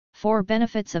4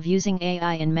 benefits of using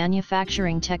AI in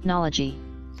manufacturing technology.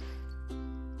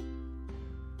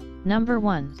 Number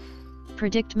 1.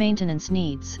 Predict maintenance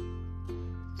needs.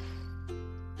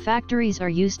 Factories are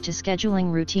used to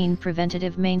scheduling routine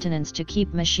preventative maintenance to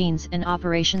keep machines and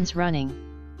operations running.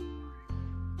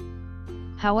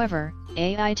 However,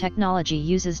 AI technology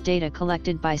uses data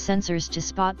collected by sensors to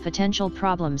spot potential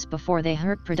problems before they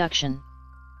hurt production.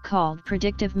 Called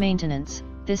predictive maintenance,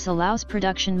 this allows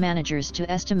production managers to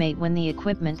estimate when the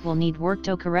equipment will need work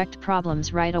to correct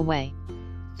problems right away.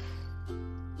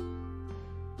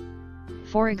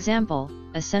 For example,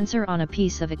 a sensor on a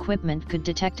piece of equipment could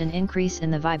detect an increase in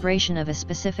the vibration of a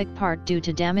specific part due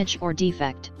to damage or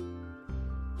defect.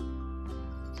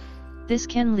 This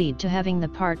can lead to having the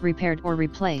part repaired or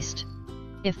replaced.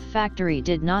 If the factory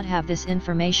did not have this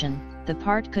information, the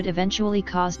part could eventually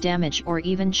cause damage or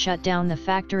even shut down the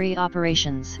factory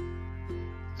operations.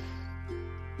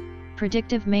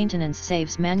 Predictive maintenance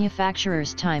saves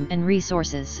manufacturers time and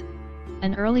resources.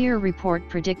 An earlier report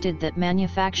predicted that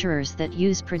manufacturers that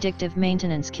use predictive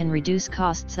maintenance can reduce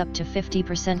costs up to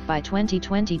 50% by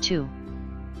 2022.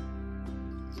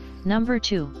 Number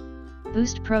 2.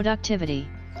 Boost productivity.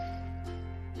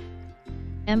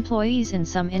 Employees in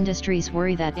some industries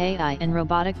worry that AI and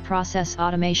robotic process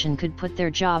automation could put their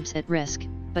jobs at risk,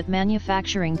 but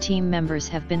manufacturing team members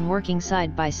have been working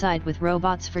side by side with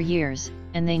robots for years,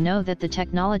 and they know that the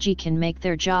technology can make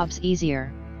their jobs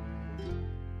easier.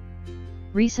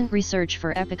 Recent research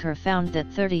for Epicor found that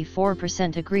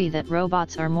 34% agree that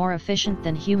robots are more efficient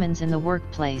than humans in the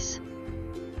workplace.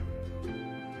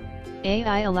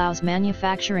 AI allows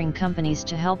manufacturing companies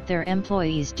to help their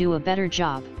employees do a better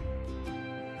job.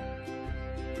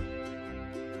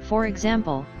 For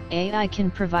example, AI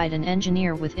can provide an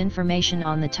engineer with information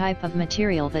on the type of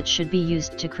material that should be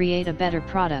used to create a better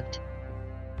product.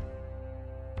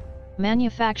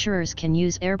 Manufacturers can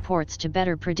use airports to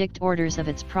better predict orders of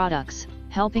its products,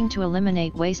 helping to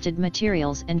eliminate wasted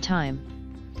materials and time.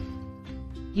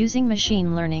 Using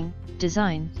machine learning,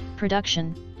 design,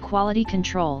 production, quality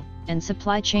control, and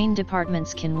supply chain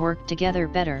departments can work together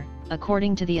better,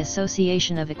 according to the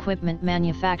Association of Equipment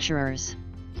Manufacturers.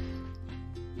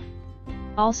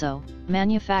 Also,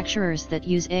 manufacturers that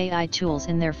use AI tools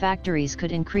in their factories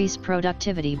could increase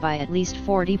productivity by at least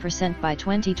 40% by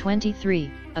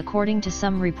 2023, according to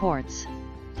some reports.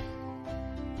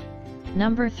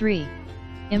 Number 3.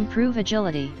 Improve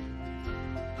agility.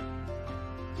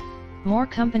 More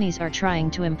companies are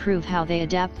trying to improve how they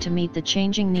adapt to meet the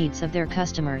changing needs of their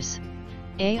customers.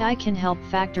 AI can help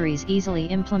factories easily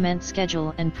implement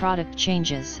schedule and product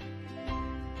changes.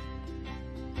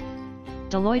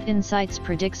 Deloitte Insights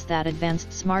predicts that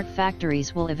advanced smart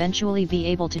factories will eventually be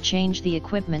able to change the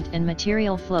equipment and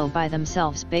material flow by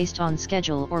themselves based on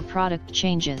schedule or product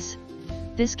changes.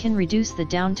 This can reduce the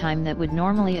downtime that would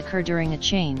normally occur during a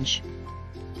change.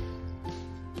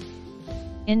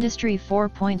 Industry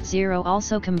 4.0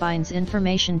 also combines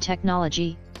information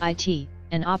technology, IT,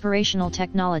 and operational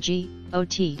technology,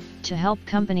 OT, to help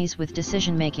companies with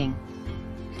decision-making.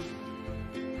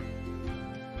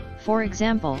 For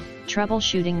example,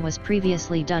 troubleshooting was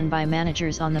previously done by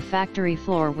managers on the factory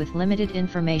floor with limited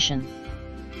information.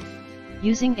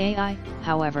 Using AI,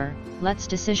 however, lets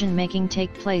decision-making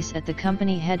take place at the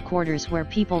company headquarters where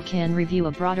people can review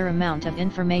a broader amount of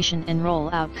information and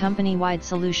roll out company-wide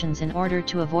solutions in order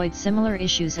to avoid similar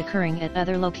issues occurring at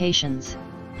other locations.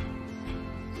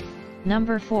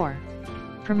 Number 4.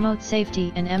 Promote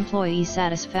safety and employee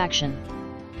satisfaction.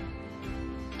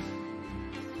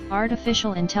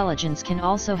 Artificial intelligence can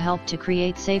also help to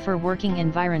create safer working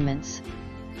environments.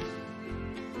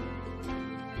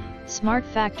 Smart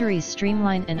factories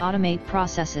streamline and automate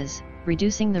processes,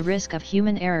 reducing the risk of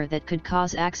human error that could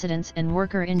cause accidents and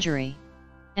worker injury.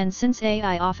 And since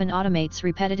AI often automates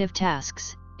repetitive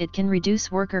tasks, it can reduce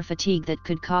worker fatigue that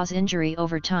could cause injury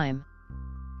over time.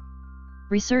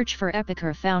 Research for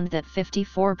Epicor found that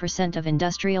 54% of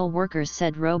industrial workers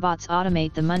said robots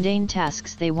automate the mundane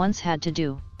tasks they once had to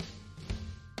do.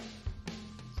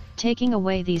 Taking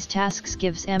away these tasks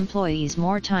gives employees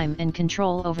more time and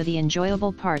control over the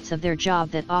enjoyable parts of their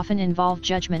job that often involve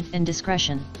judgment and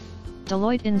discretion.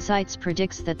 Deloitte Insights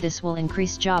predicts that this will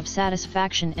increase job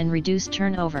satisfaction and reduce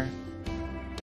turnover.